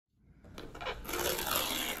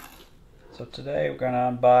So today we're going to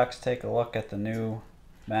unbox, take a look at the new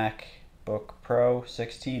MacBook Pro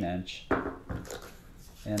 16-inch.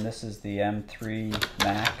 And this is the M3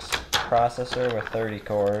 MAX processor with 30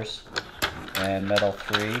 cores and Metal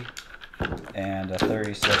 3 and a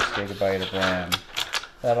 36 gigabyte of RAM.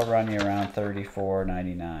 That'll run you around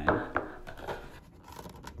 $34.99.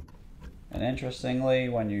 And interestingly,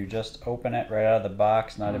 when you just open it right out of the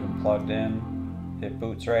box, not even plugged in, it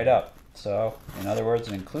boots right up. So, in other words,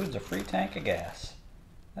 it includes a free tank of gas.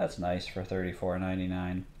 That's nice for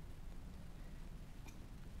 $34.99.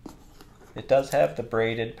 It does have the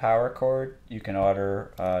braided power cord. You can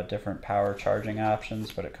order different power charging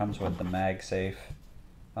options, but it comes with the MagSafe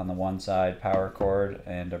on the one side power cord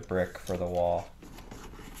and a brick for the wall.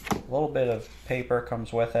 A little bit of paper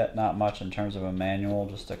comes with it, not much in terms of a manual,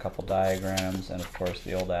 just a couple diagrams and of course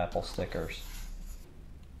the old Apple stickers.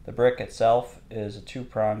 The brick itself is a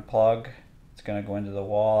two-prong plug. It's going to go into the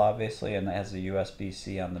wall obviously, and it has a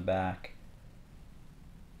USB-C on the back.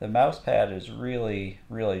 The mouse pad is really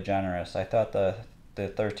generous. I thought the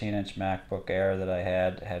 13-inch MacBook Air that I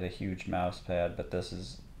had a huge mouse pad, but this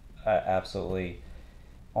is absolutely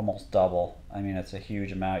almost double. I mean, it's a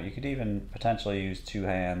huge amount. You could even potentially use two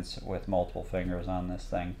hands with multiple fingers on this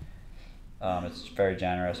thing. It's very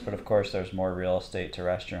generous, but of course there's more real estate to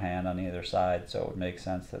rest your hand on either side, so it would make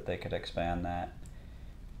sense that they could expand that.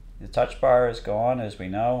 The touch bar is gone, as we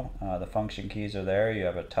know. The function keys are there. You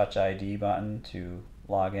have a Touch ID button to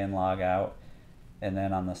log in, log out, and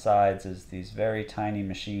then on the sides is these very tiny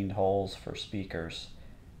machined holes for speakers.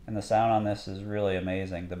 And the sound on this is really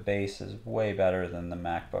amazing. The bass is way better than the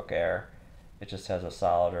MacBook Air. It just has a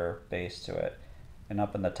solider bass to it. And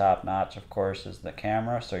up in the top notch, of course, is the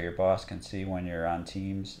camera, so your boss can see when you're on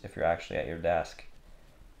Teams if you're actually at your desk.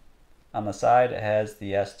 On the side, it has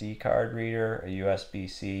the SD card reader, a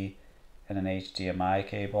USB-C, and an HDMI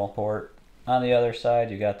cable port. On the other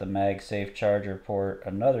side, you got the MagSafe charger port,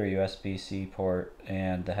 another USB-C port,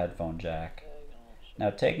 and the headphone jack. Now,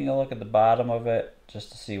 taking a look at the bottom of it,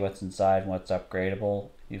 just to see what's inside and what's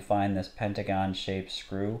upgradable, you find this pentagon-shaped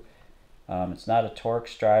screw. It's not a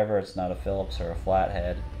Torx driver, it's not a Phillips or a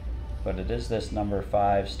flathead, but it is this number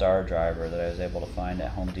 5 star driver that I was able to find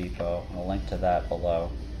at Home Depot. I'll link to that below.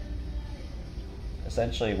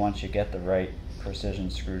 Essentially, once you get the right precision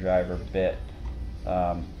screwdriver bit,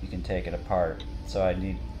 you can take it apart. So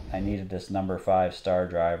I needed this number 5 star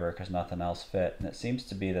driver because nothing else fit, and it seems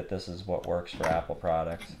to be that this is what works for Apple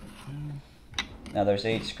products. Now there's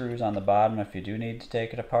 8 screws on the bottom if you do need to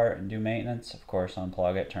take it apart and do maintenance. Of course,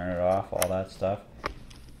 unplug it, turn it off, all that stuff.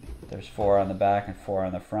 There's 4 on the back and 4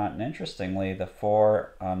 on the front, and interestingly, the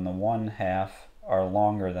 4 on the one half are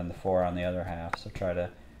longer than the 4 on the other half, so try to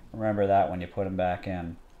remember that when you put them back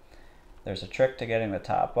in. There's a trick to getting the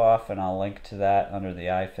top off, and I'll link to that under the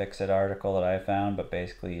iFixIt article that I found, but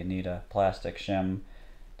basically you need a plastic shim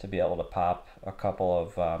to be able to pop a couple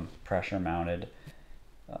of pressure mounted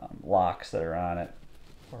locks that are on it,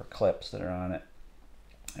 or clips that are on it.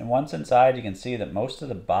 And once inside, you can see that most of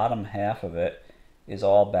the bottom half of it is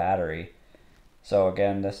all battery. So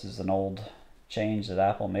again, this is an old change that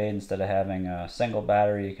Apple made. Instead of having a single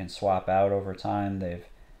battery you can swap out over time, they've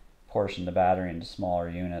portioned the battery into smaller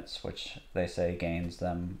units, which they say gains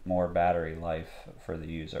them more battery life for the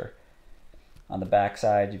user. On the back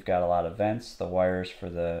side, you've got a lot of vents, the wires for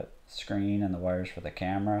the screen and the wires for the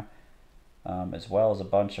camera, as well as a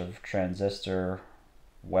bunch of transistor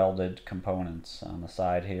welded components. On the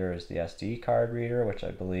side here is the SD card reader, which I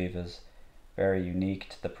believe is very unique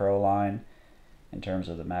to the Pro line in terms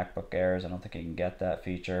of the MacBook Airs. I don't think you can get that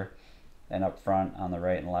feature. And up front on the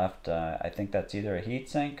right and left, I think that's either a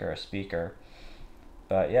heatsink or a speaker.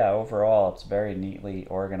 But yeah, overall it's very neatly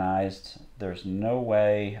organized. There's no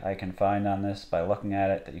way I can find on this by looking at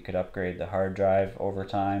it that you could upgrade the hard drive over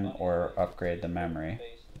time or upgrade the memory.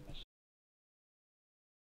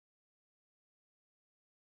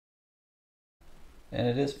 And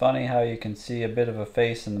it is funny how you can see a bit of a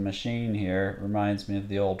face in the machine here. It reminds me of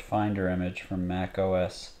the old Finder image from Mac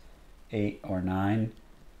OS 8 or 9,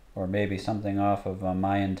 or maybe something off of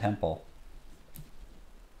Mayan Temple.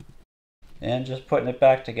 And just putting it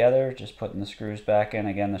back together, just putting the screws back in.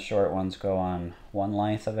 Again, the short ones go on one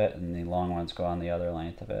length of it and the long ones go on the other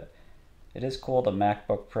length of it. It is cool the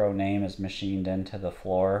MacBook Pro name is machined into the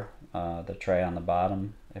floor, the tray on the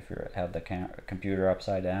bottom if you have the computer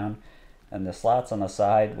upside down. And the slots on the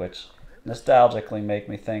side, which nostalgically make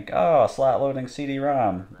me think, oh, a slot loading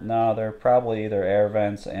CD-ROM. No, they're probably either air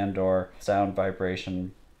vents and or sound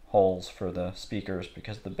vibration holes for the speakers,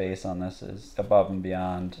 because the bass on this is above and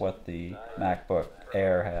beyond what the MacBook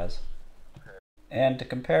Air has. And to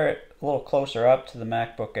compare it a little closer up to the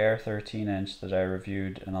MacBook Air 13-inch that I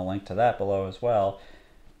reviewed, and I'll link to that below as well,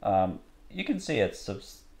 you can see it's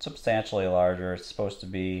substantially larger. It's supposed to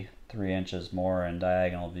be 3 inches more in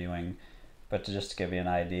diagonal viewing, but just to give you an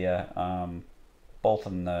idea, both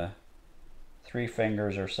in the 3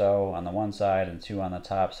 fingers or so on the one side and 2 on the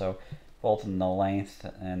top, so both in the length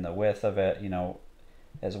and the width of it, you know,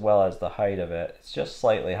 as well as the height of it. It's just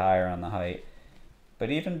slightly higher on the height. But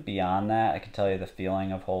even beyond that, I can tell you the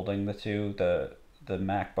feeling of holding the two. The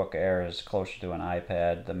MacBook Air is closer to an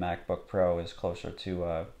iPad. The MacBook Pro is closer to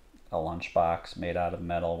a lunchbox made out of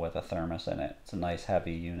metal with a thermos in it. It's a nice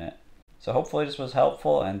heavy unit. So hopefully this was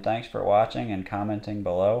helpful, and thanks for watching and commenting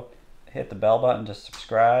below. Hit the bell button to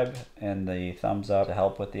subscribe and the thumbs up to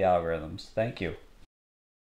help with the algorithms. Thank you.